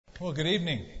Well, good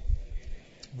evening.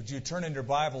 Would you turn in your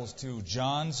Bibles to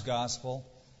John's Gospel,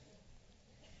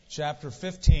 chapter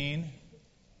 15,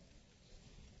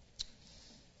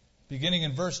 beginning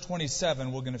in verse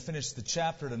 27. We're going to finish the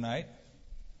chapter tonight.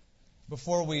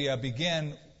 Before we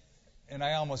begin, and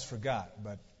I almost forgot,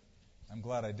 but I'm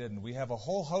glad I didn't. We have a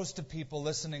whole host of people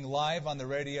listening live on the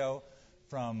radio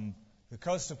from the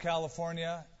coast of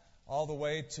California all the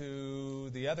way to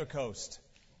the other coast,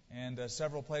 and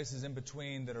several places in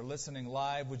between that are listening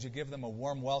live. Would you give them a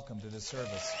warm welcome to this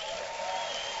service?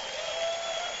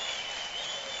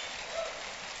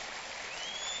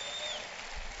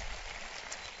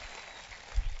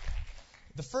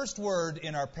 The first word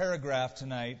in our paragraph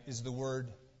tonight is the word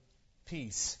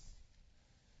peace.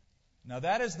 Now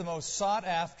that is the most sought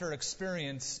after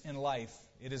experience in life.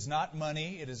 It is not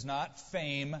money, it is not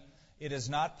fame, it is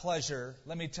not pleasure.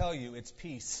 Let me tell you, it's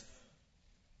peace.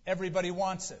 Everybody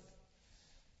wants it.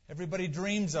 Everybody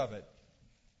dreams of it.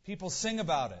 People sing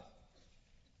about it.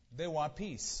 They want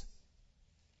peace.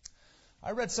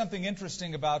 I read something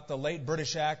interesting about the late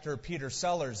British actor Peter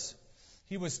Sellers.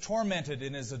 He was tormented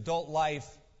in his adult life.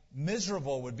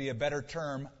 Miserable would be a better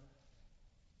term.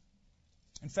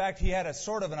 In fact, he had a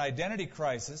sort of an identity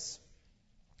crisis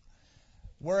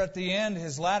where at the end,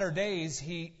 his latter days,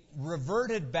 he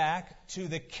reverted back to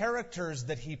the characters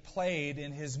that he played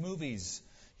in his movies.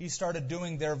 He started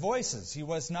doing their voices. He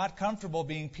was not comfortable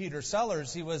being Peter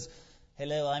Sellers. He was,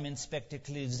 "Hello, I'm Inspector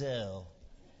Clouseau,"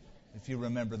 if you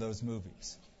remember those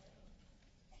movies.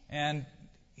 And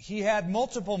he had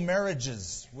multiple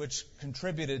marriages, which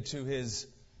contributed to his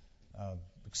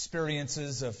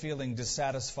experiences of feeling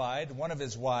dissatisfied. One of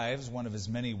his wives, one of his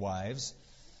many wives,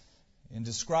 in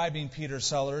describing Peter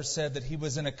Sellers, said that he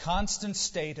was in a constant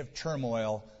state of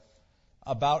turmoil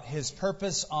about his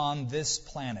purpose on this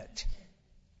planet.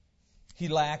 He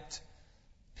lacked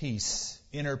peace,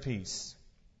 inner peace.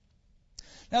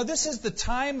 Now, this is the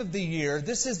time of the year,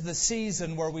 this is the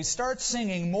season where we start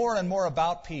singing more and more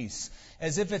about peace,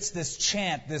 as if it's this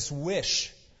chant, this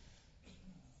wish.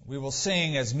 We will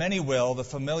sing, as many will, the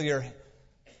familiar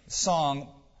song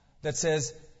that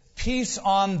says, "Peace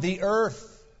on the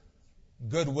earth,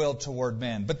 goodwill toward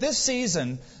men." But this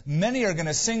season, many are going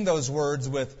to sing those words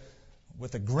with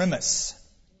a grimace.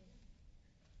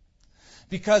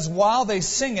 Because while they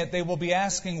sing it, they will be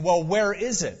asking, well, where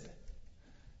is it?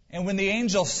 And when the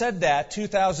angel said that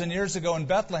 2,000 years ago in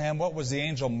Bethlehem, what was the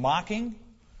angel mocking?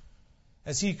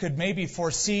 As he could maybe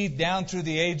foresee down through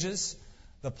the ages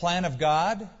the plan of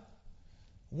God.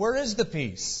 Where is the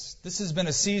peace? This has been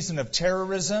a season of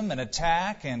terrorism and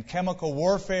attack and chemical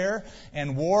warfare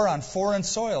and war on foreign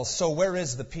soil. So where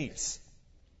is the peace?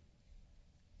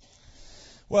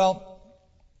 Well,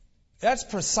 that's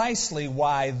precisely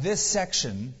why this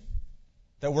section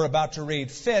that we're about to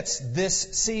read fits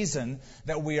this season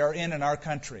that we are in our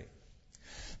country.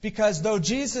 Because though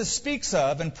Jesus speaks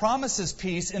of and promises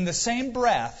peace in the same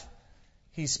breath,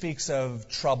 he speaks of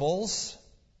troubles,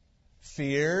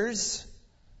 fears,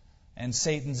 and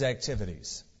Satan's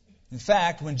activities. In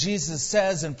fact, when Jesus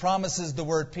says and promises the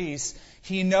word peace,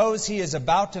 he knows he is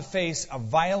about to face a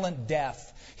violent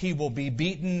death. He will be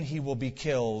beaten, he will be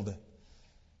killed.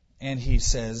 And he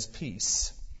says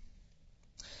peace.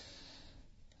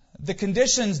 The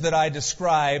conditions that I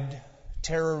described,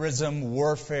 terrorism,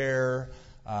 warfare,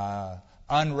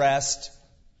 unrest,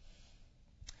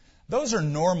 those are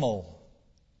normal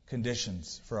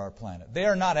conditions for our planet. They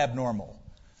are not abnormal.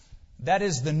 That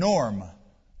is the norm.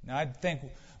 Now, I think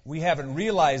we haven't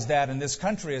realized that in this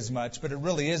country as much, but it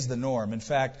really is the norm. In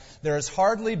fact, there has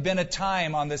hardly been a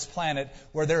time on this planet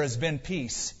where there has been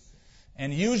peace.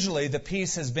 And usually the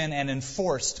peace has been an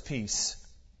enforced peace.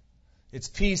 It's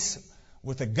peace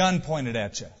with a gun pointed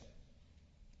at you.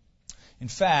 In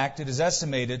fact, it is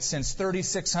estimated since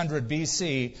 3600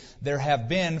 BC, there have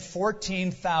been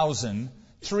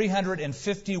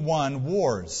 14,351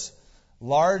 wars,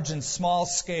 large and small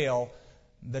scale.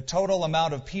 The total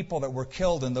amount of people that were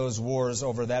killed in those wars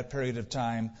over that period of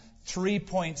time,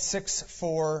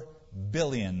 3.64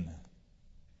 billion.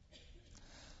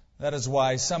 That is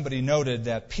why somebody noted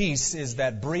that peace is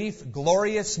that brief,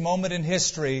 glorious moment in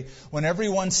history when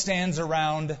everyone stands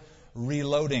around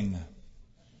reloading.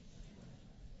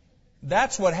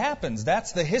 That's what happens.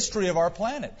 That's the history of our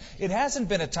planet. It hasn't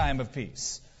been a time of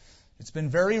peace. It's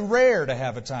been very rare to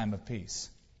have a time of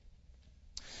peace.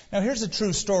 Now, here's a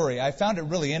true story. I found it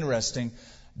really interesting.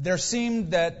 There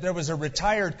seemed that there was a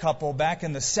retired couple back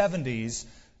in the 70s.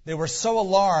 They were so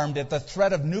alarmed at the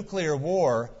threat of nuclear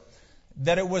war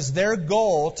that it was their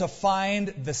goal to find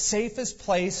the safest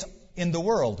place in the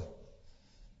world,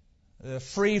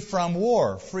 free from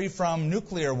war, free from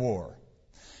nuclear war.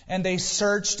 And they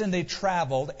searched and they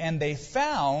traveled and they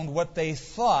found what they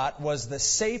thought was the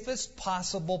safest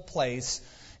possible place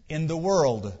in the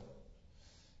world.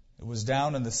 It was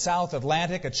down in the South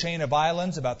Atlantic, a chain of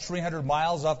islands about 300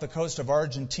 miles off the coast of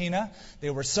Argentina. They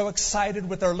were so excited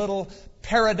with their little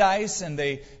paradise, and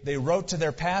they wrote to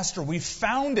their pastor, "We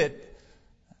found it,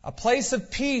 a place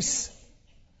of peace."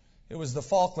 It was the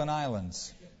Falkland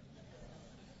Islands.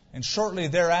 And shortly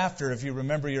thereafter, if you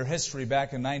remember your history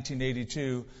back in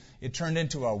 1982, it turned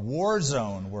into a war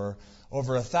zone where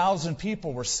over 1,000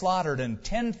 people were slaughtered and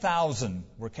 10,000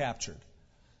 were captured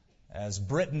as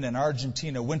Britain and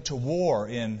Argentina went to war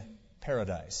in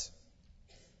paradise.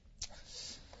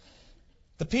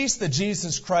 The peace that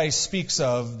Jesus Christ speaks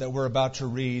of that we're about to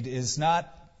read is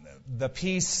not the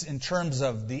peace in terms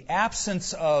of the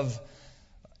absence of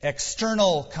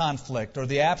external conflict or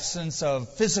the absence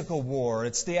of physical war.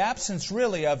 It's the absence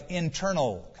really of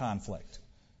internal conflict.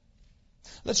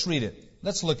 Let's read it.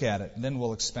 Let's look at it, and then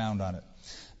we'll expound on it.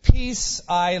 "Peace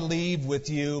I leave with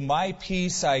you, my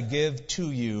peace I give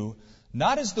to you.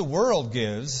 Not as the world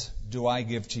gives, do I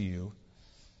give to you.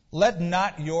 Let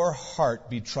not your heart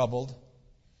be troubled,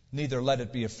 neither let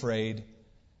it be afraid.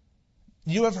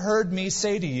 You have heard me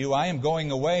say to you, I am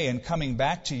going away and coming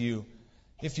back to you.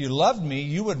 If you loved me,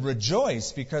 you would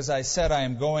rejoice because I said I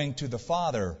am going to the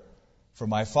Father, for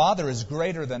my Father is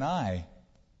greater than I.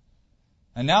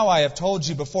 And now I have told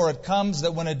you before it comes,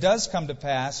 that when it does come to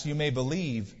pass, you may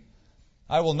believe.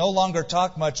 I will no longer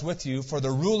talk much with you, for the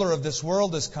ruler of this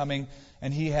world is coming,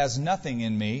 and he has nothing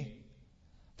in me.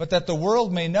 But that the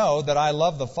world may know that I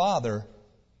love the Father,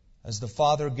 as the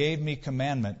Father gave me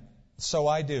commandment, so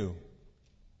I do.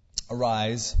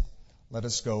 Arise, let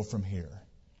us go from here."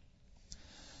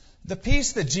 The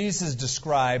peace that Jesus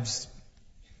describes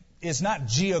is not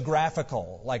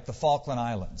geographical like the Falkland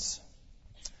Islands.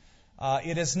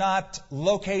 It is not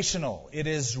locational. It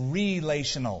is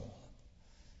relational.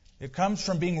 It comes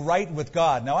from being right with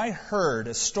God. Now, I heard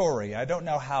a story. I don't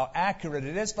know how accurate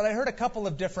it is, but I heard a couple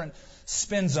of different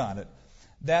spins on it.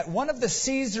 That one of the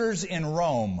Caesars in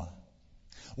Rome,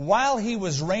 while he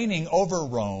was reigning over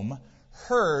Rome,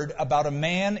 heard about a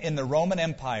man in the Roman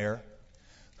Empire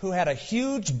who had a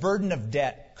huge burden of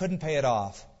debt, couldn't pay it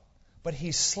off, but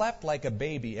he slept like a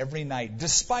baby every night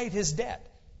despite his debt.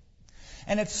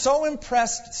 And it so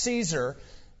impressed Caesar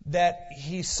that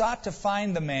he sought to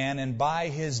find the man and buy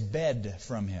his bed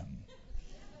from him.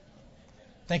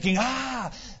 Thinking,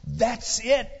 that's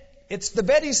it. It's the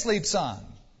bed he sleeps on.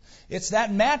 It's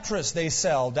that mattress they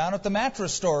sell down at the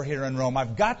mattress store here in Rome.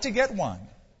 I've got to get one.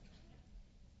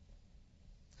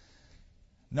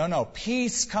 No.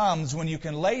 Peace comes when you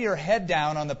can lay your head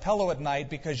down on the pillow at night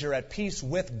because you're at peace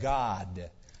with God.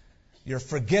 You're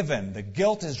forgiven. The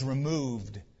guilt is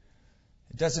removed.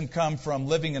 It doesn't come from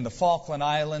living in the Falkland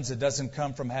Islands. It doesn't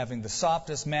come from having the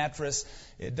softest mattress.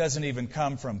 It doesn't even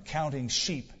come from counting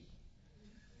sheep.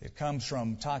 It comes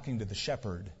from talking to the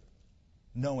shepherd,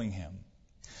 knowing him.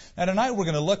 Now tonight we're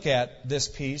going to look at this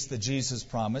peace that Jesus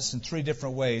promised in three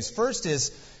different ways. First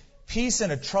is peace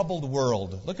in a troubled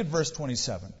world. Look at verse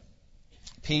 27.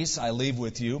 "Peace I leave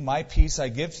with you, my peace I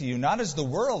give to you. Not as the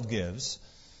world gives,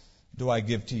 do I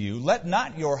give to you. Let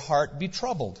not your heart be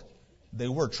troubled." They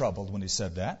were troubled when he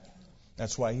said that.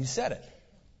 That's why he said it.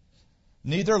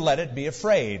 "Neither let it be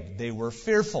afraid." They were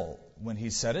fearful when he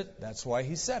said it. That's why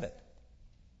he said it.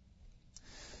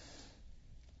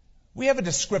 We have a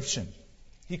description.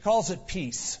 He calls it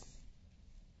peace.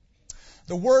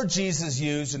 The word Jesus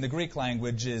used in the Greek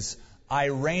language is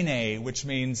eirene, which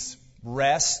means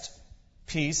rest.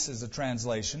 Peace is a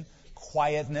translation.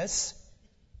 Quietness.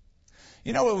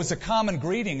 You know, it was a common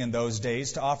greeting in those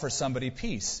days to offer somebody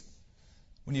peace.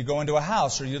 When you go into a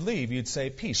house or you leave, you'd say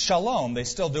peace. Shalom. They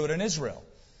still do it in Israel.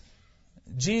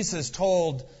 Jesus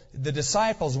told the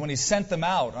disciples when he sent them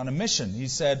out on a mission, he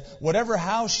said, whatever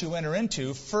house you enter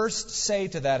into, first say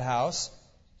to that house,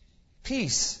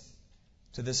 peace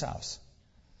to this house.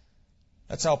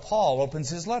 That's how Paul opens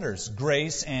his letters.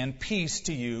 Grace and peace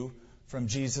to you from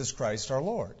Jesus Christ our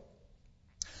Lord.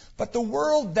 But the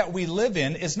world that we live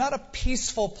in is not a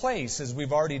peaceful place, as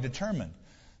we've already determined.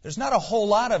 There's not a whole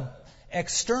lot of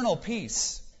external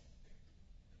peace.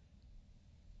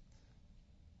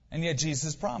 And yet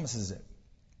Jesus promises it.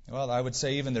 Well, I would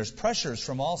say even there's pressures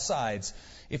from all sides.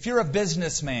 If you're a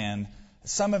businessman,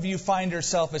 some of you find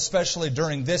yourself, especially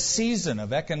during this season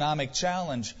of economic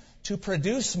challenge, to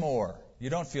produce more. You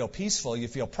don't feel peaceful, you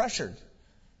feel pressured.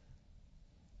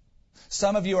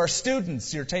 Some of you are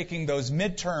students, you're taking those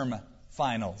midterm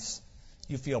finals.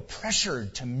 You feel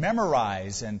pressured to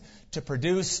memorize and to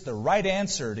produce the right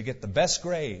answer to get the best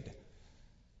grade.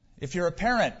 If you're a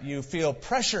parent, you feel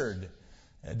pressured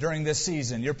during this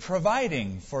season. You're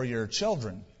providing for your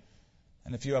children.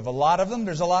 And if you have a lot of them,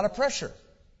 there's a lot of pressure.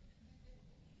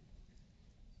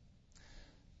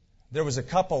 There was a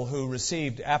couple who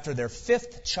received, after their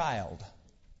fifth child,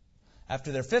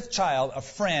 a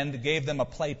friend gave them a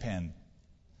playpen.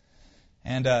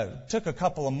 And it took a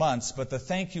couple of months, but the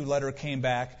thank you letter came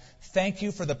back. Thank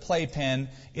you for the playpen.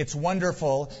 It's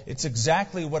wonderful. It's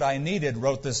exactly what I needed,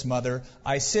 wrote this mother.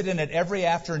 I sit in it every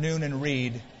afternoon and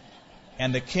read,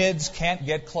 and the kids can't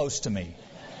get close to me.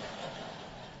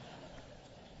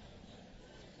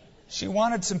 She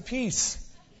wanted some peace.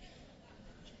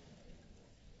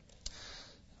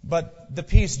 But the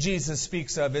peace Jesus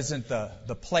speaks of isn't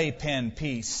the playpen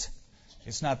peace.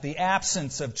 It's not the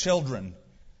absence of children.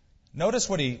 Notice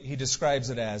what he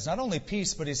describes it as. Not only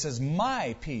peace, but he says,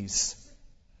 my peace.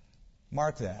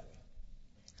 Mark that.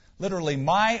 Literally,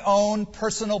 my own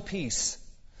personal peace.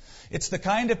 It's the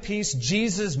kind of peace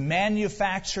Jesus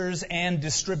manufactures and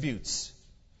distributes.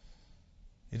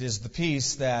 It is the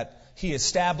peace that He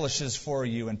establishes for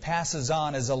you and passes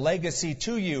on as a legacy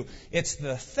to you. It's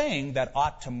the thing that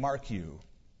ought to mark you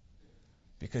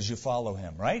because you follow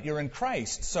Him, right? You're in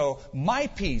Christ. So my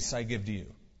peace I give to you.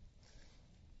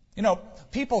 You know,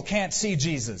 people can't see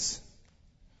Jesus.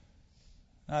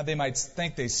 They might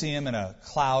think they see Him in a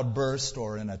cloud burst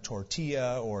or in a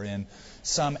tortilla or in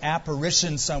some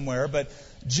apparition somewhere, but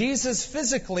Jesus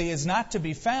physically is not to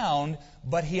be found,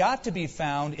 but He ought to be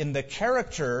found in the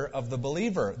character of the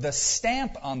believer. The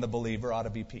stamp on the believer ought to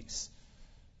be peace.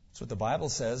 That's what the Bible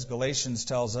says. Galatians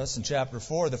tells us in chapter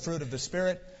 4, the fruit of the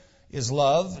Spirit is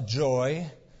love, joy,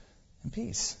 and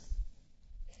peace.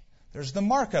 There's the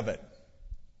mark of it.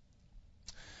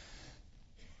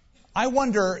 I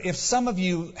wonder if some of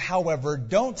you, however,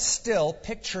 don't still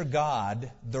picture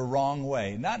God the wrong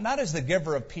way. Not as the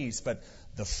giver of peace, but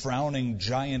the frowning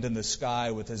giant in the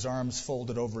sky with His arms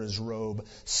folded over His robe,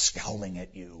 scowling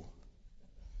at you.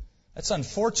 That's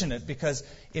unfortunate because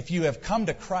if you have come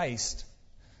to Christ,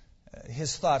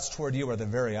 His thoughts toward you are the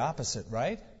very opposite,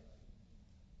 right?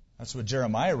 That's what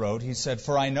Jeremiah wrote. He said,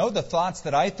 "For I know the thoughts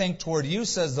that I think toward you,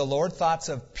 says the Lord, thoughts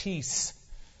of peace.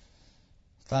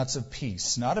 Thoughts of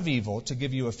peace, not of evil, to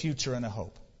give you a future and a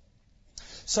hope."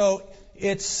 So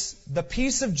it's the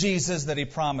peace of Jesus that He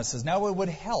promises. Now it would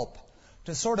help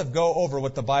to sort of go over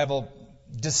what the Bible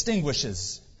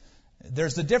distinguishes.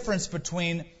 There's the difference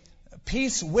between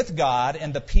peace with God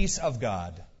and the peace of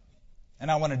God. And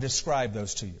I want to describe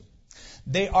those to you.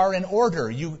 They are in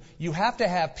order. You have to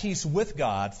have peace with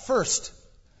God first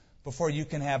before you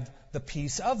can have the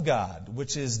peace of God,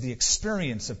 which is the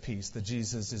experience of peace that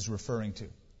Jesus is referring to.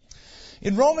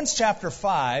 In Romans chapter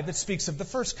 5, it speaks of the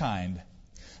first kind.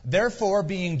 Therefore,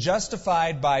 being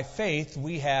justified by faith,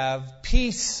 we have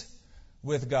peace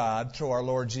with God through our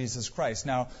Lord Jesus Christ.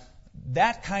 Now,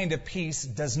 that kind of peace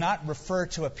does not refer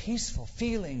to a peaceful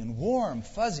feeling and warm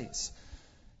fuzzies.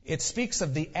 It speaks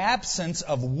of the absence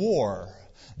of war,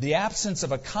 the absence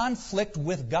of a conflict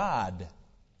with God.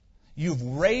 You've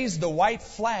raised the white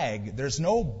flag. There's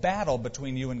no battle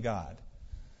between you and God.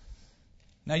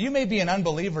 Now, you may be an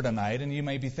unbeliever tonight, and you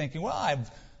may be thinking, well,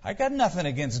 I've got nothing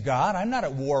against God. I'm not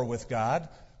at war with God.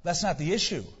 That's not the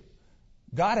issue.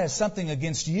 God has something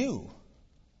against you.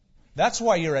 That's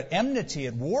why you're at enmity,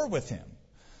 at war with Him.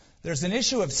 There's an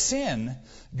issue of sin.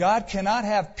 God cannot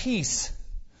have peace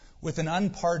with an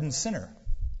unpardoned sinner.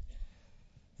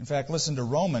 In fact, listen to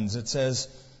Romans. It says,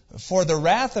 "For the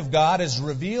wrath of God is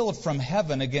revealed from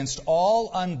heaven against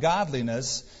all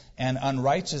ungodliness and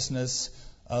unrighteousness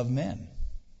of men."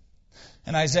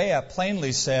 And Isaiah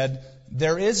plainly said,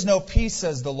 "There is no peace,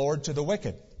 says the Lord, to the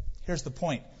wicked." Here's the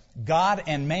point. God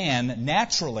and man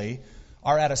naturally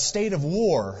are at a state of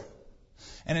war.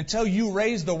 And until you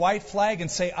raise the white flag and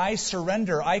say, "I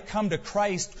surrender, I come to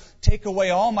Christ, take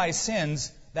away all my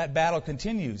sins," that battle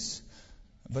continues.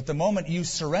 But the moment you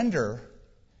surrender,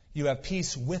 you have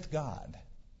peace with God.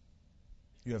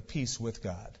 You have peace with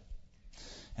God.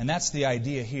 And that's the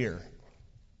idea here.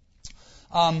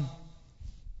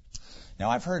 Now,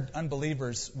 I've heard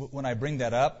unbelievers, when I bring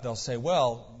that up, they'll say,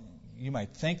 "Well, you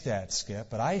might think that,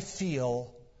 Skip, but I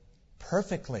feel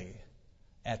perfectly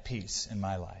at peace in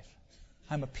my life.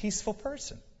 I'm a peaceful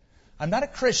person. I'm not a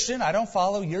Christian. I don't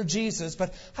follow your Jesus,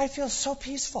 but I feel so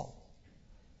peaceful."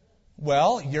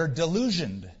 Well, you're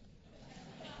delusioned.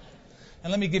 And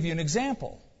let me give you an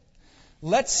example.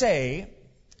 Let's say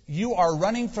you are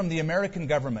running from the American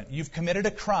government. You've committed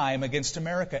a crime against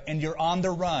America, and you're on the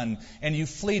run, and you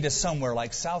flee to somewhere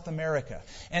like South America.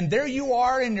 And there you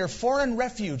are in your foreign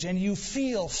refuge, and you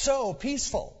feel so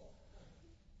peaceful.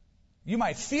 You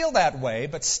might feel that way,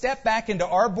 but step back into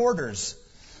our borders.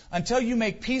 Until you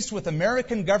make peace with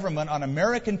American government on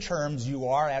American terms, you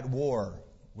are at war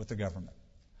with the government.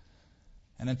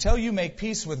 And until you make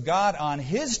peace with God on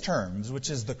His terms, which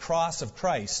is the cross of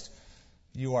Christ,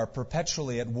 you are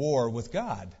perpetually at war with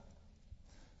God.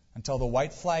 Until the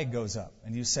white flag goes up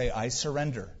and you say, I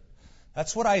surrender.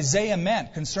 That's what Isaiah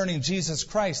meant concerning Jesus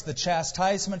Christ. The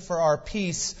chastisement for our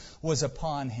peace was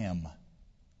upon Him.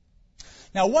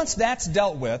 Now, once that's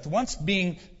dealt with, once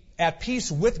being at peace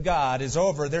with God is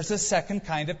over, there's a second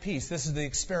kind of peace. This is the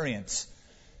experience.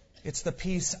 It's the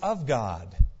peace of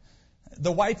God.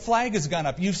 The white flag has gone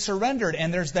up. You've surrendered,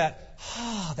 and there's that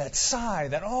sigh,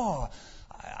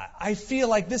 I feel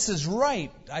like this is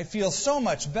right. I feel so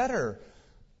much better.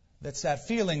 That's that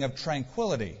feeling of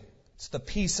tranquility. It's the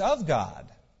peace of God.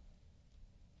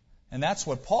 And that's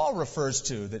what Paul refers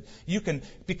to, that you can,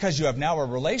 because you have now a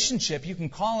relationship, you can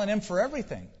call on Him for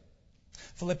everything.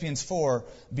 Philippians 4,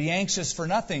 be anxious for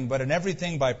nothing, but in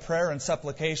everything by prayer and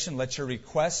supplication, let your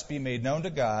requests be made known to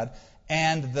God,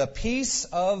 and the peace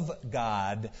of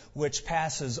God, which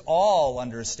passes all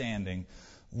understanding,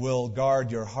 will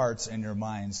guard your hearts and your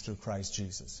minds through Christ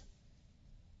Jesus.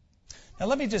 Now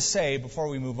let me just say, before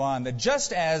we move on, that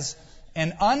just as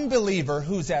an unbeliever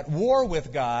who's at war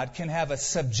with God can have a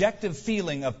subjective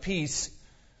feeling of peace,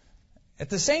 at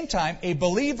the same time, a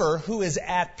believer who is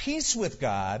at peace with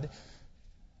God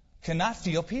cannot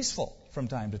feel peaceful from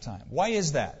time to time. Why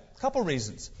is that? A couple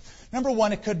reasons. Number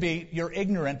one, it could be you're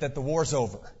ignorant that the war's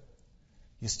over.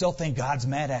 You still think God's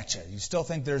mad at you. You still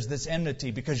think there's this enmity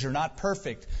because you're not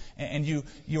perfect. And you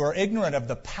are ignorant of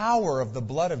the power of the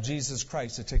blood of Jesus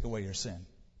Christ to take away your sin.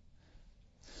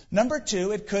 Number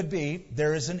two, it could be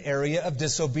there is an area of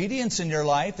disobedience in your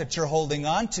life that you're holding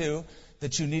on to,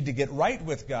 that you need to get right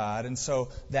with God. And so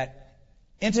that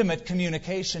intimate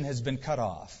communication has been cut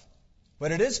off.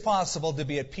 But it is possible to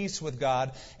be at peace with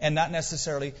God and not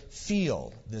necessarily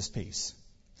feel this peace.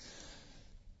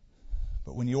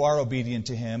 But when you are obedient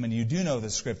to Him and you do know the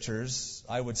Scriptures,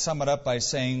 I would sum it up by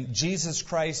saying Jesus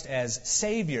Christ as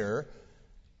Savior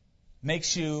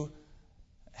makes you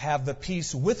have the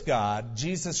peace with God.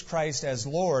 Jesus Christ as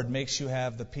Lord makes you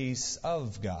have the peace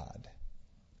of God.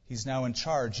 He's now in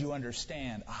charge. You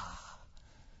understand.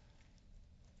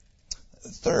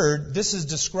 Third, this is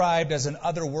described as an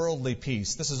otherworldly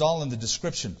peace. This is all in the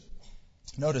description.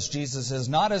 Notice Jesus says,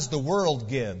 not as the world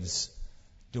gives,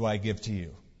 do I give to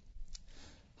you.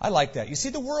 I like that. You see,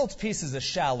 the world's peace is a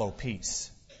shallow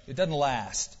peace. It doesn't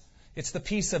last. It's the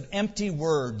peace of empty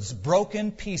words,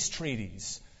 broken peace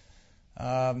treaties.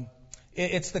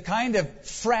 It's the kind of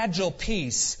fragile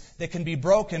peace that can be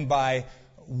broken by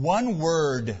one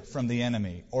word from the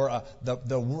enemy, or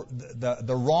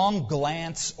the wrong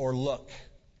glance or look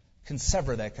can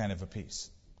sever that kind of a peace.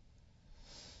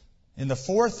 In the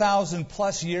 4,000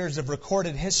 plus years of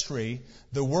recorded history,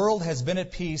 the world has been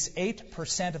at peace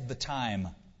 8% of the time.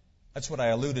 That's what I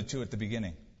alluded to at the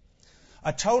beginning.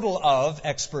 A total of,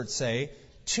 experts say,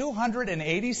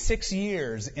 286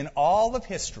 years in all of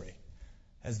history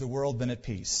has the world been at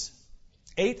peace.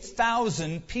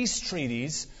 8,000 peace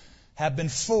treaties have been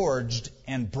forged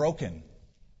and broken.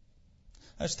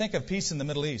 Let's think of peace in the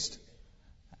Middle East.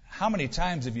 How many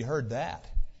times have you heard that?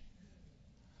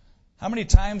 How many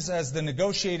times has the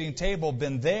negotiating table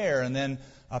been there and then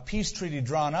a peace treaty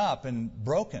drawn up and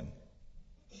broken?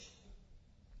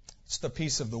 It's the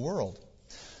peace of the world.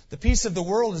 The peace of the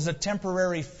world is a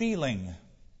temporary feeling.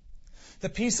 The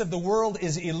peace of the world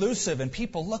is elusive, and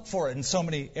people look for it in so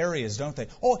many areas, don't they?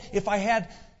 Oh, if I had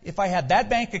that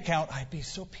bank account, I'd be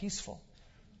so peaceful.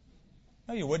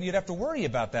 No, you wouldn't. You'd have to worry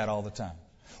about that all the time.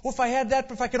 Well,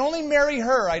 if I could only marry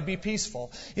her, I'd be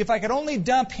peaceful. If I could only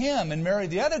dump him and marry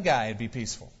the other guy, I'd be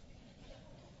peaceful.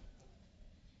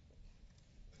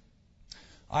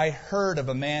 I heard of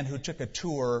a man who took a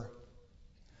tour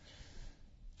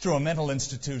through a mental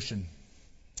institution.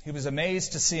 He was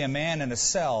amazed to see a man in a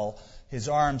cell, his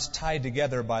arms tied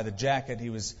together by the jacket.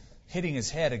 He was hitting his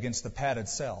head against the padded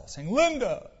cell, saying,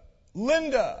 "Linda,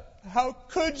 Linda, how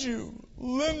could you,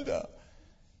 Linda?"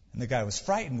 And the guy was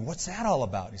frightened. "What's that all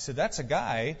about?" He said, "That's a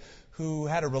guy who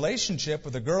had a relationship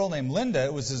with a girl named Linda.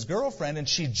 It was his girlfriend, and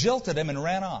she jilted him and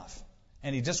ran off.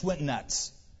 And he just went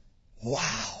nuts."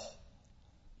 Wow.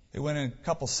 They went in a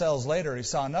couple cells later. He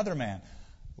saw another man.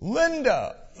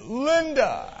 "Linda,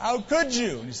 Linda, how could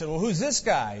you?" And he said, "Well, who's this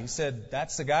guy?" He said,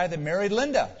 "That's the guy that married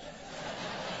Linda."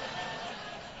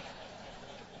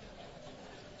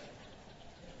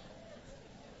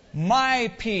 "My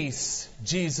peace,"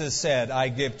 Jesus said, "I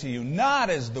give to you, not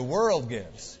as the world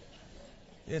gives."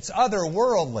 It's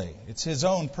otherworldly. It's His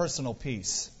own personal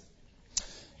peace.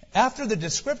 After the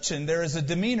description, there is a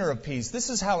demeanor of peace. This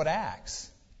is how it acts.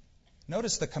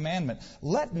 Notice the commandment.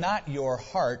 Let not your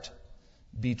heart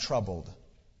be troubled.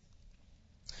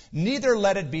 Neither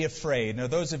let it be afraid. Now,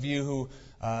 those of you who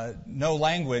know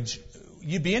language,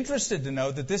 you'd be interested to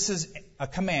know that this is a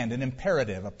command, an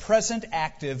imperative, a present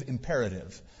active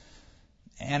imperative.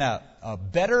 And a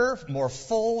better, more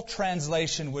full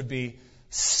translation would be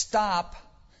stop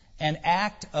an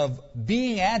act of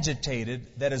being agitated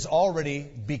that has already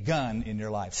begun in your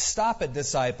life. Stop it,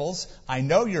 disciples. I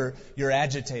know you're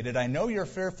agitated. I know you're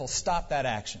fearful. Stop that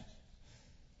action.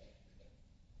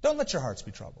 Don't let your hearts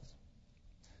be troubled.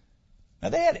 Now,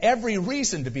 they had every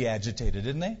reason to be agitated,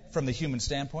 didn't they, from the human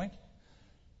standpoint?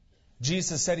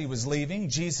 Jesus said he was leaving.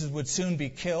 Jesus would soon be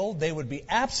killed. They would be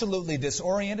absolutely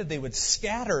disoriented. They would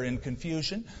scatter in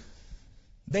confusion.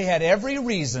 They had every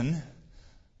reason,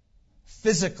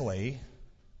 physically,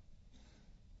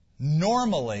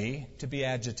 normally, to be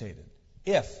agitated,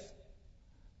 if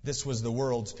this was the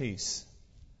world's peace.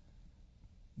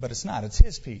 But it's not. It's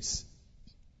his peace.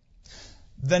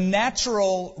 The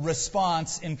natural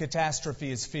response in catastrophe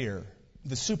is fear.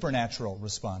 The supernatural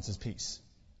response is peace.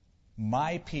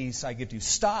 My peace I give to you.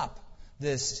 Stop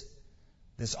this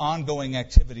ongoing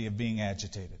activity of being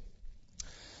agitated.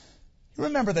 You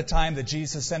remember the time that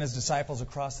Jesus sent his disciples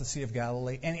across the Sea of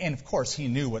Galilee? And of course, he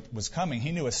knew what was coming.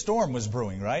 He knew a storm was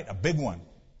brewing, right? A big one.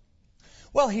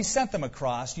 Well, he sent them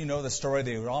across. You know the story.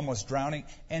 They were almost drowning.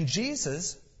 And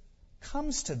Jesus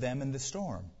comes to them in the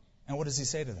storm. And what does he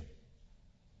say to them?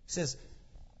 He says,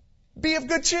 be of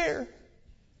good cheer.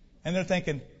 And they're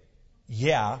thinking,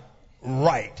 yeah,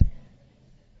 right.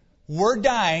 We're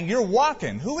dying. You're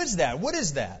walking. Who is that? What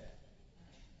is that?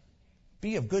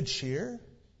 Be of good cheer.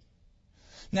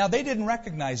 Now, they didn't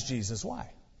recognize Jesus. Why?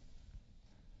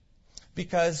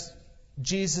 Because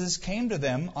Jesus came to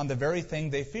them on the very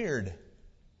thing they feared,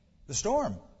 the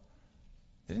storm.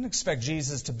 They didn't expect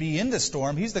Jesus to be in the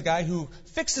storm. He's the guy who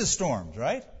fixes storms,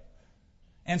 right?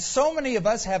 And so many of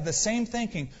us have the same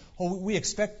thinking. Oh, we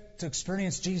expect to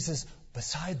experience Jesus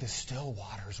beside the still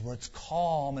waters where it's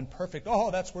calm and perfect.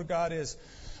 Oh, that's where God is.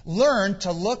 Learn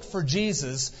to look for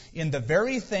Jesus in the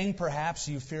very thing perhaps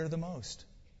you fear the most.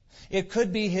 It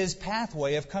could be his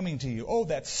pathway of coming to you. Oh,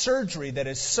 that surgery that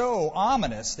is so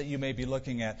ominous that you may be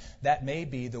looking at. That may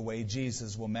be the way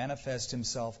Jesus will manifest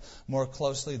himself more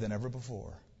closely than ever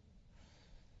before.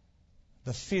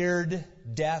 The feared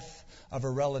death of a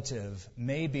relative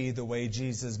may be the way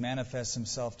Jesus manifests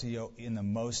himself to you in the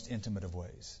most intimate of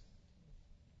ways.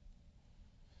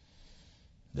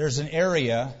 There's an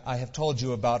area I have told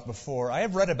you about before. I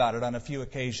have read about it on a few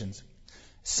occasions.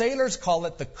 Sailors call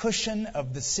it the cushion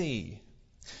of the sea.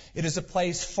 It is a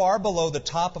place far below the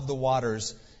top of the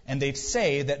waters, and they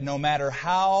say that no matter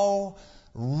how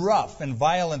rough and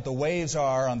violent the waves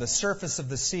are on the surface of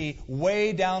the sea,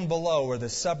 way down below where the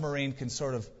submarine can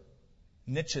sort of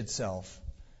niche itself,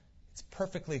 it's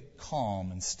perfectly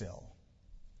calm and still.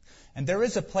 And there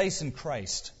is a place in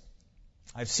Christ.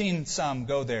 I've seen some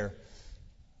go there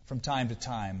from time to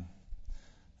time.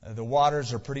 The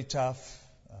waters are pretty tough.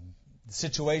 The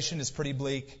situation is pretty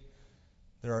bleak.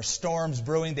 There are storms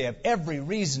brewing. They have every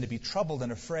reason to be troubled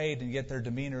and afraid, and yet their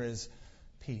demeanor is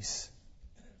peace.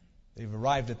 They've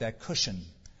arrived at that cushion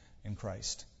in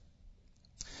Christ.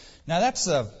 Now that's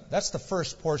the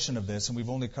first portion of this, and we've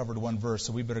only covered one verse,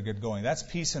 so we better get going. That's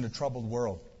peace in a troubled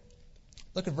world.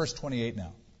 Look at verse 28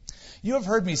 now. You have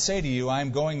heard me say to you, I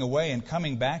am going away and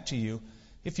coming back to you.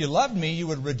 If you loved me, you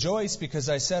would rejoice because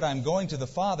I said, I am going to the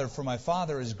Father, for my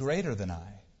Father is greater than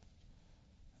I.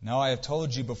 Now I have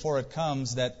told you before it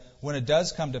comes, that when it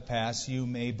does come to pass, you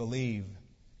may believe.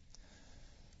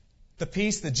 The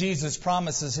peace that Jesus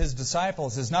promises his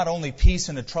disciples is not only peace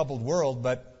in a troubled world,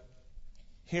 but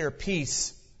here,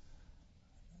 peace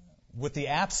with the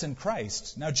absent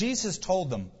Christ. Now, Jesus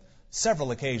told them several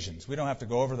occasions, we don't have to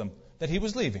go over them, that he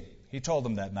was leaving. He told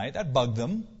them that night. That bugged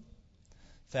them.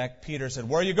 In fact, Peter said,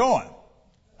 where are you going?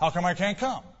 How come I can't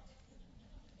come?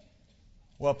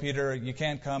 Well, Peter, you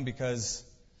can't come because...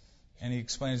 And he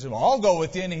explains to them, I'll go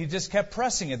with you. And he just kept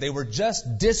pressing it. They were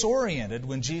just disoriented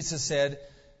when Jesus said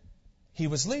he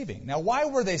was leaving. Now, why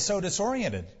were they so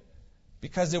disoriented?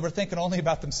 Because they were thinking only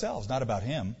about themselves, not about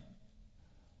him.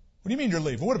 What do you mean you're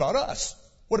leaving? What about us?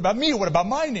 What about me? What about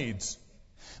my needs?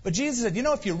 But Jesus said,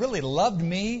 if you really loved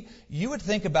me, you would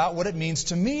think about what it means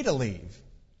to me to leave.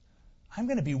 I'm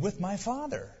going to be with my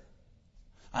Father.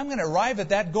 I'm going to arrive at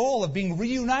that goal of being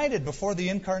reunited before the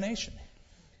incarnation.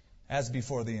 As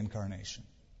before the incarnation.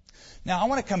 Now, I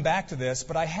want to come back to this,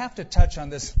 but I have to touch on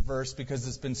this verse because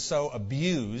it's been so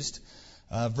abused.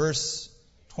 Verse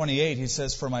 28, he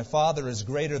says, "For my Father is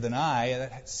greater than I."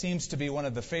 That seems to be one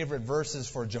of the favorite verses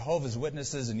for Jehovah's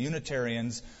Witnesses and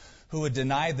Unitarians who would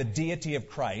deny the deity of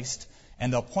Christ.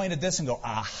 And they'll point at this and go,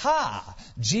 aha,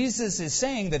 Jesus is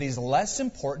saying that he's less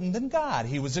important than God.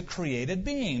 He was a created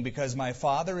being because my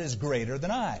Father is greater than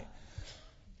I.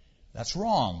 That's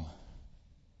wrong.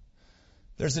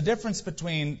 There's a difference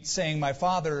between saying my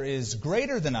Father is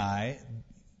greater than I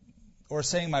or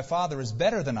saying my Father is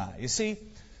better than I. You see,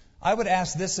 I would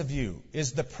ask this of you.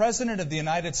 Is the President of the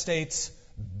United States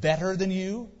better than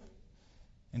you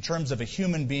in terms of a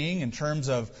human being, in terms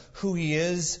of who he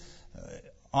is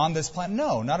on this planet?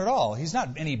 No, not at all. He's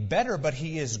not any better, but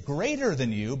he is greater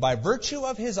than you by virtue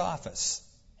of his office.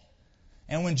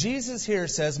 And when Jesus here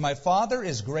says, my Father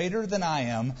is greater than I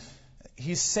am,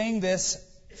 he's saying this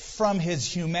from his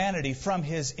humanity, from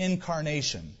his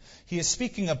incarnation. He is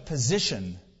speaking of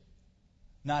position,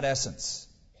 not essence.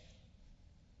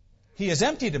 He has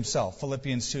emptied himself,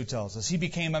 Philippians 2 tells us. He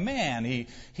became a man.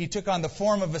 He took on the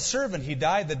form of a servant. He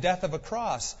died the death of a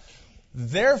cross.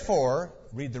 Therefore,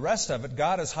 read the rest of it,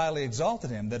 God has highly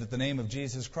exalted him, that at the name of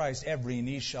Jesus Christ every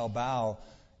knee shall bow,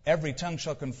 every tongue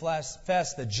shall confess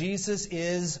that Jesus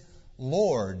is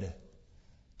Lord,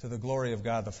 to the glory of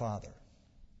God the Father.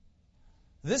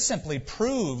 This simply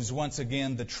proves once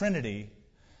again the Trinity,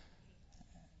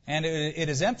 and it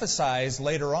is emphasized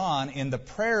later on in the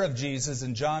prayer of Jesus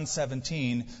in John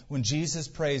 17 when Jesus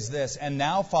prays this, "And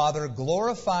now, Father,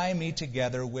 glorify me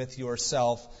together with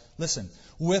yourself." Listen,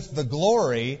 "with the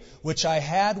glory which I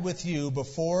had with you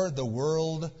before the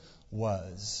world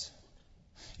was."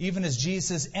 Even as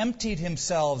Jesus emptied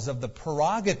himself of the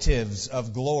prerogatives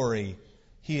of glory,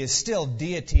 he is still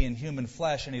deity in human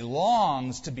flesh, and he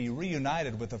longs to be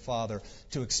reunited with the Father,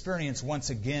 to experience once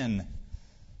again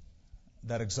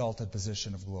that exalted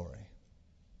position of glory.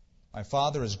 My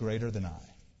Father is greater than I.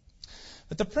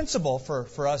 But the principle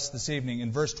for us this evening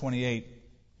in verse 28,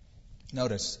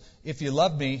 notice, "If you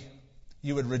love me,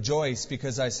 you would rejoice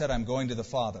because I said I'm going to the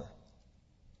Father."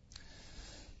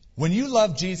 When you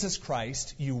love Jesus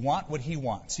Christ, you want what he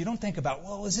wants. You don't think about,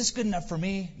 well, is this good enough for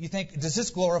me? You think, does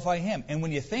this glorify him? And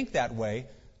when you think that way,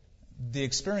 the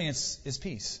experience is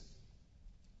peace.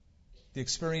 The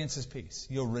experience is peace.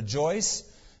 You'll rejoice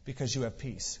because you have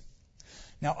peace.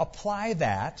 Now apply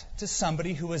that to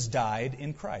somebody who has died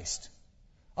in Christ.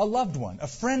 A loved one, a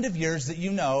friend of yours that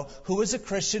you know who is a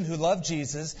Christian, who loved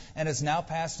Jesus and has now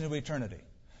passed into eternity.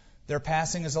 Their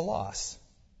passing is a loss.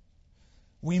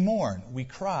 We mourn, we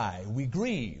cry, we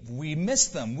grieve, we miss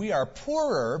them. We are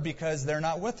poorer because they're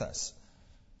not with us.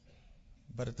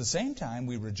 But at the same time,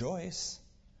 we rejoice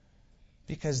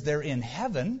because they're in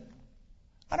heaven.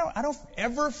 I don't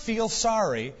ever feel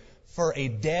sorry for a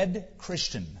dead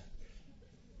Christian.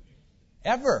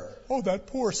 Ever. Oh, that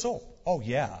poor soul. Oh,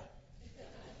 yeah.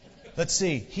 Let's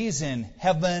see. He's in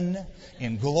heaven,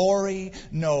 in glory,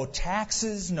 no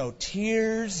taxes, no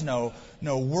tears, no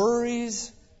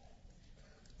worries.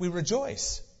 We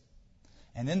rejoice.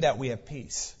 And in that we have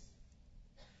peace.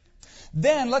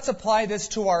 Then let's apply this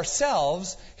to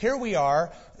ourselves. Here we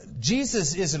are.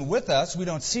 Jesus isn't with us. We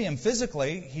don't see him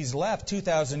physically. He's left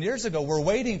 2,000 years ago. We're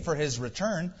waiting for his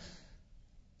return.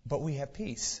 But we have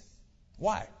peace.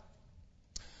 Why?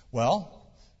 Well,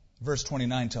 verse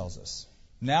 29 tells us,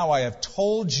 "Now I have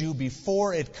told you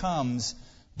before it comes,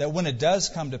 that when it does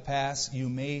come to pass, you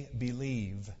may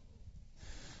believe."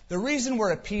 The reason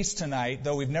we're at peace tonight,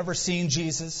 though we've never seen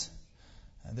Jesus,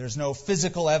 there's no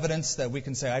physical evidence that we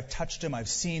can say, I've touched him, I've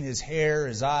seen his hair,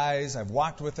 his eyes, I've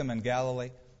walked with him in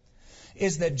Galilee,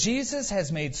 is that Jesus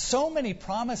has made so many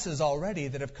promises already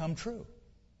that have come true.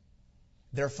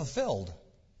 They're fulfilled.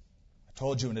 I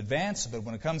told you in advance, but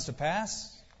when it comes to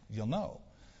pass, you'll know.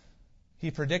 He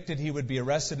predicted he would be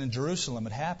arrested in Jerusalem.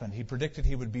 It happened. He predicted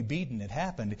he would be beaten. It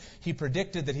happened. He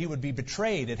predicted that he would be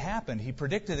betrayed. It happened. He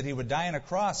predicted that he would die on a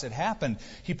cross. It happened.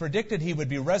 He predicted he would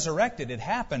be resurrected. It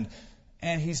happened.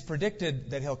 And he's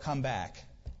predicted that he'll come back.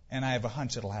 And I have a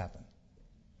hunch it'll happen.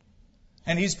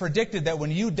 And he's predicted that when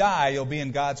you die, you'll be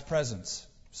in God's presence.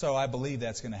 So I believe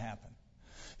that's going to happen.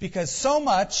 Because so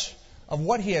much of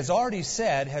what he has already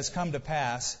said has come to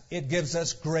pass, it gives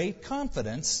us great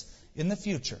confidence in the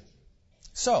future.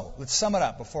 So, let's sum it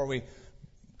up before we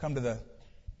come to the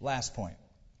last point.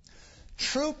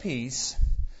 True peace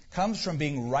comes from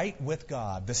being right with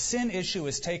God. The sin issue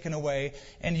is taken away,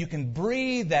 and you can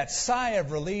breathe that sigh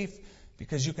of relief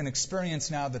because you can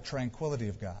experience now the tranquility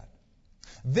of God.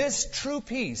 This true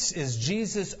peace is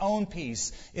Jesus' own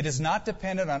peace. It is not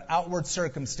dependent on outward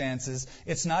circumstances.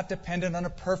 It's not dependent on a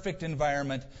perfect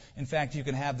environment. In fact, you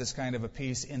can have this kind of a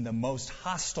peace in the most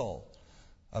hostile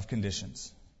of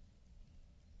conditions.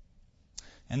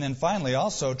 And then finally,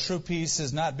 also, true peace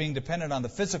is not being dependent on the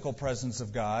physical presence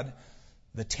of God,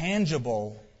 the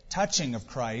tangible touching of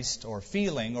Christ, or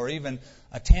feeling, or even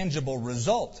a tangible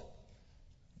result.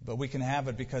 But we can have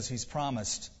it because He's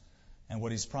promised, and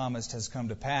what He's promised has come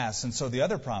to pass. And so the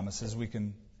other promises we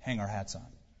can hang our hats on.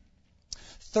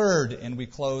 Third, and we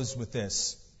close with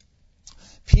this,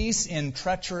 peace in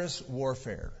treacherous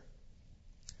warfare.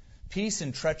 Peace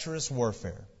in treacherous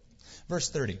warfare. Verse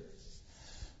 30.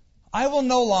 I will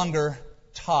no longer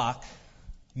talk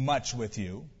much with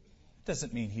you.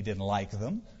 Doesn't mean He didn't like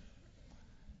them.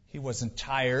 He wasn't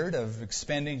tired of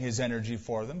expending His energy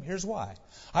for them. Here's why.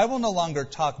 I will no longer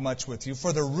talk much with you,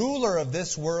 for the ruler of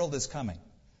this world is coming.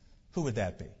 Who would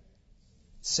that be?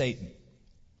 Satan.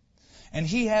 And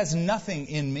he has nothing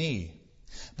in me,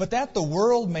 but that the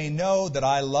world may know that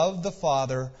I love the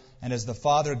Father, and as the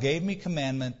Father gave me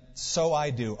commandment, so I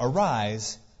do.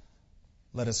 Arise,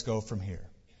 let us go from here.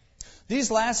 These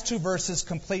last two verses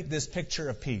complete this picture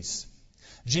of peace.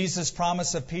 Jesus'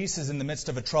 promise of peace is in the midst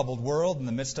of a troubled world, in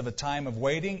the midst of a time of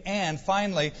waiting, and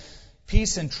finally,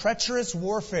 peace in treacherous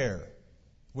warfare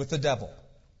with the devil.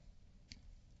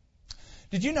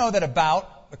 Did you know that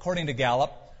according to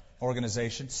Gallup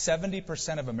organization,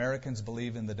 70% of Americans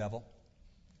believe in the devil?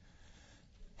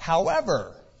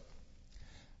 However,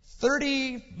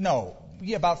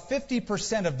 about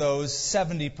 50% of those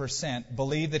 70%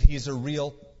 believe that he's a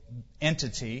real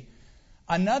entity.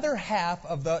 Another half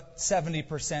of the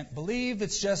 70% believe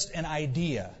it's just an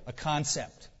idea, a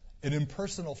concept, an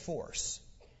impersonal force.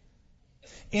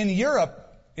 In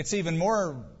Europe, it's even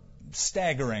more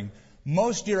staggering.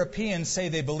 Most Europeans say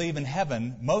they believe in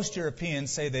heaven. Most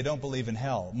Europeans say they don't believe in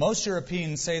hell. Most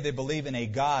Europeans say they believe in a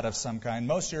God of some kind.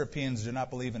 Most Europeans do not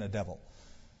believe in a devil.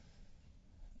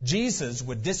 Jesus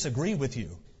would disagree with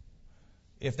you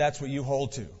if that's what you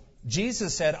hold to.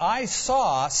 Jesus said, I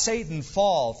saw Satan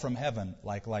fall from heaven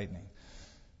like lightning.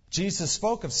 Jesus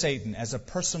spoke of Satan as a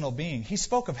personal being. He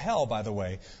spoke of hell, by the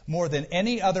way, more than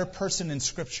any other person in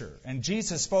Scripture. And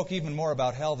Jesus spoke even more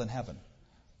about hell than heaven.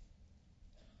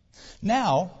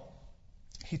 Now,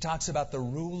 he talks about the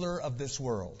ruler of this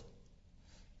world.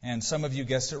 And some of you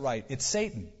guessed it right. It's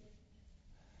Satan.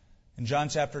 In John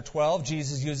chapter 12,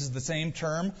 Jesus uses the same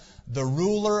term. The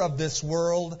ruler of this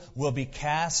world will be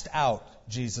cast out,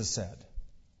 Jesus said.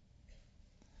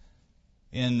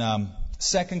 In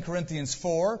 2 Corinthians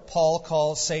 4, Paul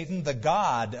calls Satan the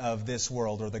god of this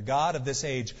world, or the god of this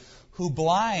age, who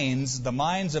blinds the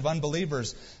minds of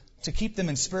unbelievers to keep them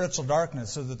in spiritual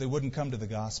darkness so that they wouldn't come to the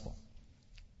gospel.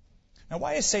 Now,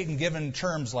 why is Satan given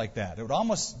terms like that? It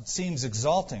almost seems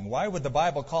exalting. Why would the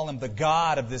Bible call him the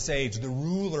god of this age, the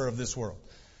ruler of this world?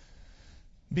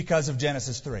 Because of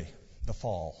Genesis 3, the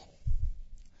fall.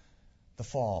 The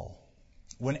fall.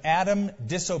 When Adam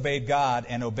disobeyed God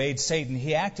and obeyed Satan,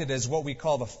 he acted as what we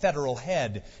call the federal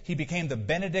head. He became the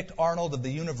Benedict Arnold of the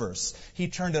universe. He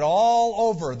turned it all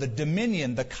over, the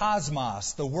dominion, the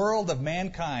cosmos, the world of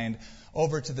mankind,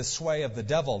 over to the sway of the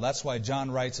devil. That's why John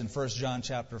writes in 1 John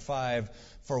chapter 5,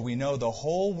 for we know the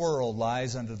whole world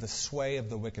lies under the sway of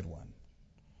the wicked one.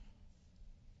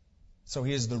 So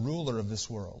he is the ruler of this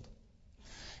world.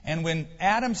 And when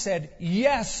Adam said,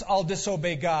 yes, I'll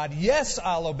disobey God, yes,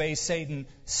 I'll obey Satan,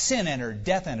 sin entered,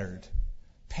 death entered,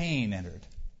 pain entered.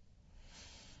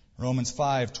 Romans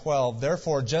 5:12,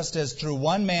 therefore, just as through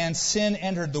one man sin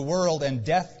entered the world, and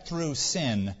death through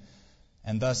sin,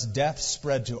 and thus death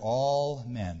spread to all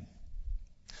men.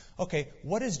 Okay,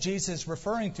 what is Jesus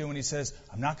referring to when he says,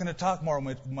 I'm not going to talk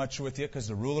much with you because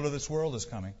the ruler of this world is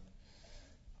coming?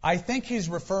 I think he's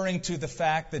referring to the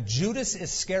fact that Judas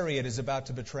Iscariot is about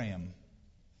to betray him.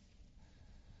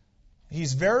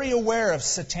 He's very aware of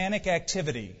satanic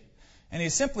activity. And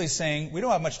he's simply saying, we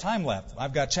don't have much time left.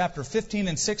 I've got chapter 15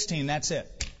 and 16, that's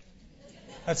it.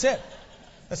 That's it.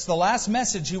 That's the last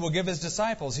message he will give his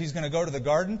disciples. He's going to go to the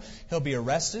garden. He'll be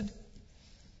arrested.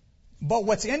 But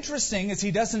what's interesting is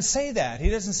he doesn't say that. He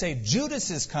doesn't say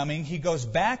Judas is coming. He goes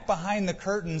back behind the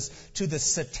curtains to the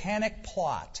satanic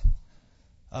plot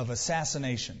of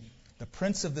assassination. The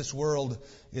prince of this world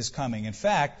is coming. In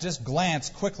fact, just glance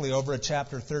quickly over at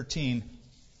chapter 13,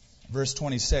 verse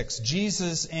 26.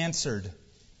 Jesus answered,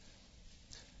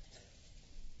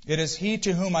 it is he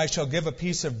to whom I shall give a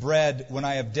piece of bread when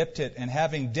I have dipped it. And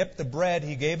having dipped the bread,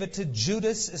 he gave it to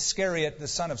Judas Iscariot, the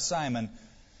son of Simon.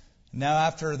 Now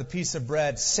after the piece of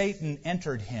bread, Satan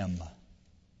entered him.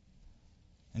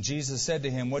 And Jesus said to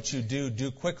him, what you do,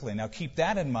 do quickly. Now keep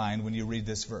that in mind when you read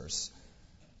this verse.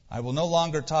 I will no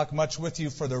longer talk much with you,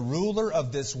 for the ruler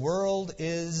of this world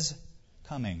is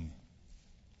coming.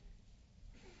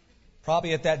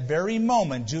 Probably at that very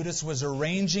moment, Judas was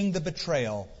arranging the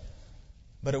betrayal.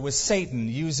 But it was Satan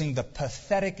using the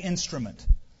pathetic instrument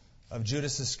of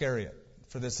Judas Iscariot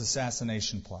for this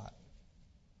assassination plot.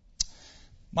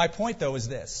 My point, though, is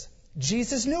this.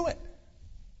 Jesus knew it.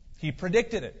 He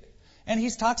predicted it. And he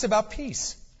talks about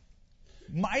peace.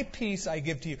 My peace I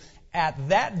give to you. At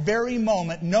that very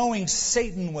moment, knowing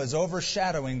Satan was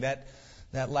overshadowing that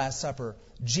Last Supper,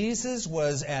 Jesus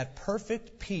was at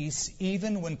perfect peace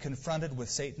even when confronted with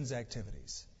Satan's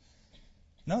activities.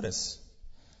 Notice,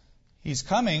 he's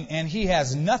coming and he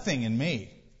has nothing in me.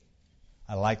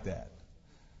 I like that.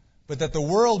 But that the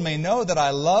world may know that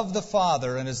I love the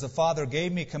Father, and as the Father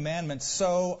gave me commandments,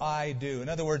 so I do. In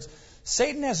other words,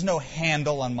 Satan has no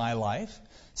handle on my life.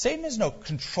 Satan has no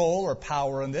control or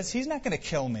power in this. He's not going to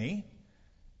kill me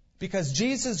because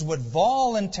Jesus would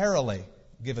voluntarily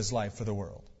give his life for the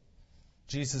world.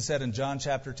 Jesus said in John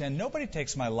chapter 10, nobody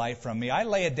takes my life from me. I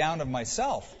lay it down of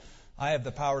myself. I have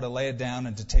the power to lay it down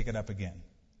and to take it up again.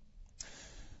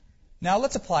 Now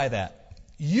let's apply that.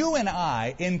 You and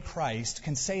I, in Christ,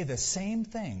 can say the same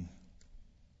thing.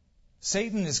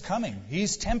 Satan is coming.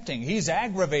 He's tempting. He's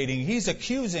aggravating. He's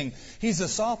accusing. He's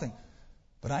assaulting.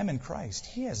 But I'm in Christ.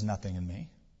 He has nothing in me.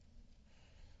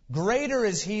 Greater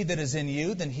is He that is in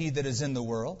you than he that is in the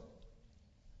world.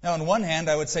 Now, on one hand,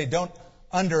 I would say don't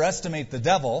underestimate the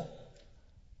devil,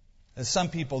 as some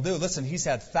people do. Listen, he's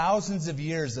had thousands of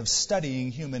years of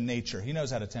studying human nature. He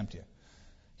knows how to tempt you.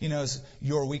 He knows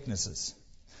your weaknesses.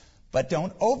 But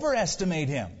don't overestimate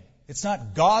him. It's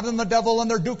not God and the devil and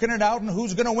they're duking it out and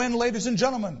who's going to win, ladies and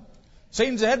gentlemen.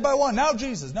 Satan's ahead by one. Now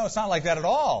Jesus. No, it's not like that at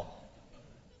all.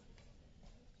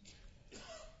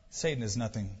 Satan is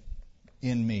nothing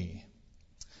in me.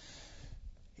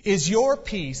 Is your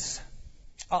peace,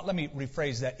 let me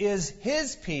rephrase that, is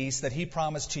His peace that He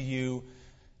promised to you,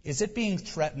 is it being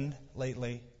threatened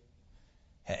lately?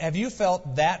 Have you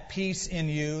felt that peace in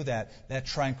you, that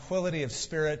tranquility of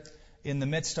spirit in the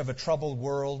midst of a troubled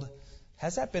world?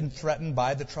 Has that been threatened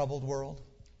by the troubled world?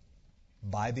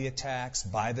 By the attacks,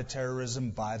 by the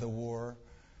terrorism, by the war?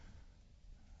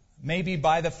 Maybe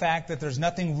by the fact that there's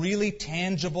nothing really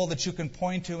tangible that you can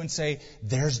point to and say,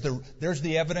 there's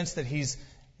the evidence that He's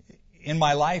in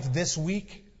my life this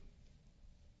week,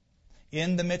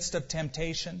 in the midst of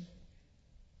temptation.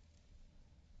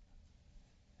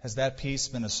 Has that peace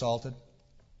been assaulted?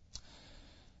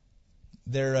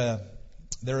 There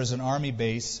is an army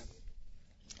base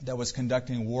that was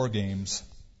conducting war games,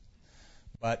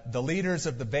 but the leaders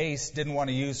of the base didn't want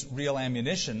to use real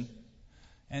ammunition,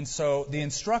 and so the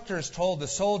instructors told the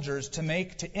soldiers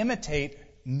to imitate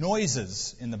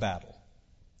noises in the battle,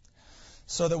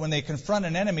 so that when they confront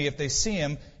an enemy, if they see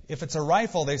him, if it's a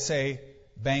rifle, they say,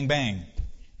 bang, bang.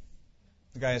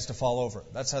 The guy has to fall over.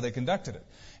 That's how they conducted it.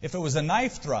 If it was a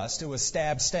knife thrust, it was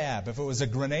stab, stab. If it was a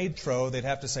grenade throw, they'd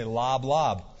have to say lob,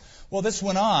 lob. Well, this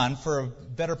went on for a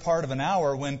better part of an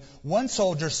hour when one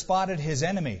soldier spotted his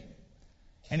enemy.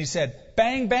 And he said,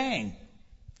 bang, bang.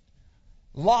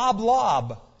 Lob,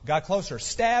 lob. Got closer.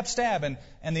 Stab, stab.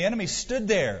 And the enemy stood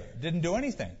there. Didn't do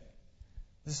anything.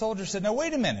 The soldier said, now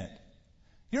wait a minute.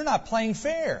 You're not playing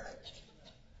fair.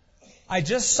 I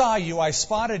just saw you. I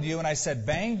spotted you. And I said,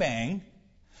 bang, bang.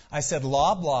 I said,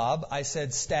 lob, lob. I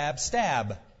said, stab,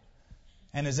 stab.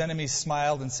 And his enemy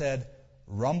smiled and said,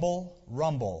 rumble,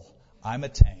 rumble. I'm a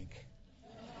tank.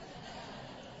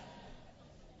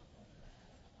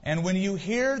 And when you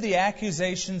hear the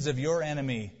accusations of your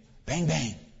enemy, bang,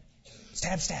 bang,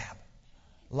 stab, stab,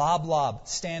 lob, lob,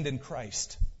 stand in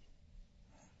Christ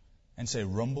and say,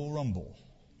 rumble, rumble.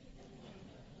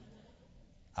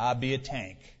 I'll be a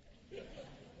tank.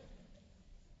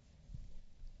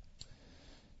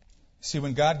 See,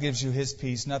 when God gives you His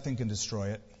peace, nothing can destroy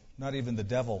it, not even the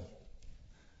devil.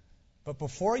 But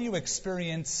before you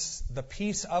experience the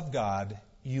peace of God,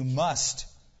 you must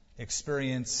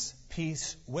experience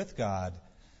peace with God.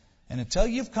 And until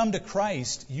you've come to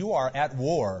Christ, you are at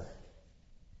war.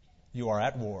 You are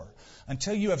at war.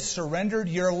 Until you have surrendered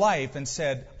your life and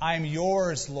said, I'm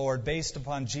yours, Lord, based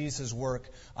upon Jesus' work,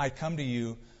 I come to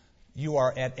you, you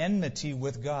are at enmity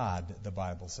with God, the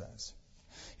Bible says.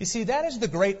 You see, that is the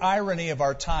great irony of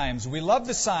our times. We love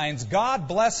the signs, God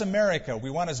bless America. We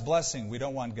want His blessing. We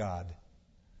don't want God.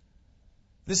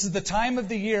 This is the time of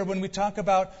the year when we talk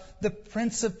about the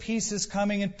Prince of Peace is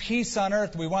coming and peace on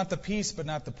earth. We want the peace, but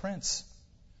not the Prince.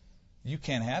 You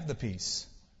can't have the peace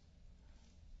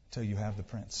until you have the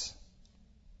Prince.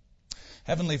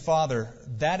 Heavenly Father,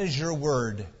 that is your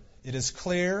word. It is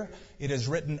clear, it is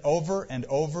written over and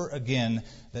over again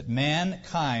that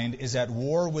mankind is at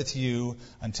war with you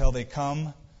until they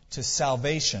come to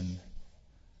salvation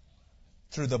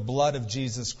through the blood of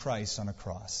Jesus Christ on a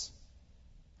cross.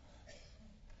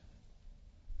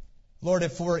 Lord,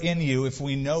 if we're in you, if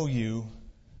we know you,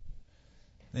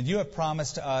 then you have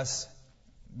promised to us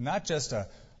not just a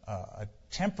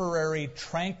temporary,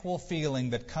 tranquil feeling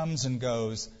that comes and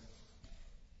goes,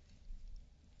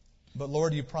 but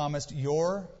Lord, you promised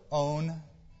your own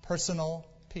personal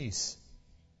peace.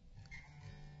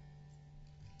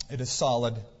 It is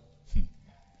solid.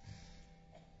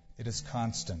 It is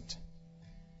constant.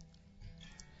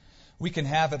 We can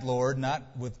have it, Lord, not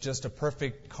with just a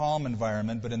perfect, calm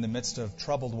environment, but in the midst of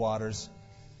troubled waters.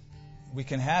 We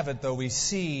can have it, though we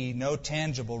see no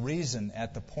tangible reason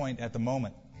at the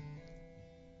moment.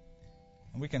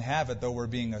 And we can have it, though we're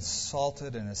being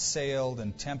assaulted and assailed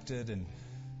and tempted and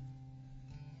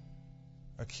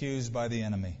accused by the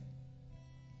enemy.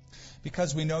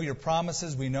 Because we know your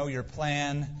promises, we know your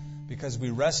plan, because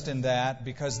we rest in that,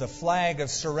 because the flag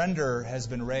of surrender has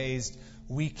been raised,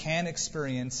 we can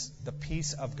experience the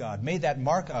peace of God. May that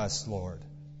mark us, Lord.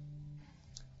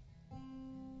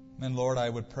 And Lord, I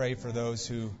would pray for those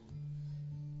who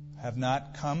have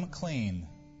not come clean,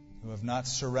 who have not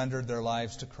surrendered their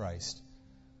lives to Christ.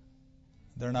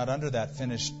 They're not under that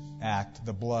finished act,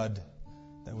 the blood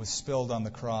that was spilled on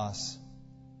the cross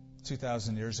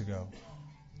 2,000 years ago.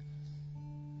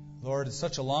 Lord, it's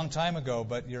such a long time ago,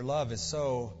 but your love is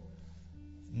so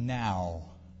now,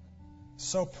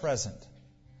 so present.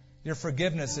 Your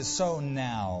forgiveness is so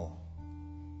now.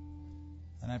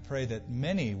 And I pray that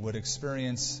many would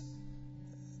experience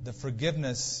the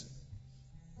forgiveness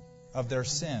of their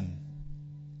sin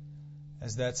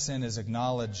as that sin is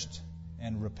acknowledged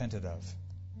and repented of.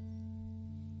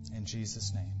 In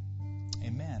Jesus' name,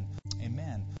 amen. Amen.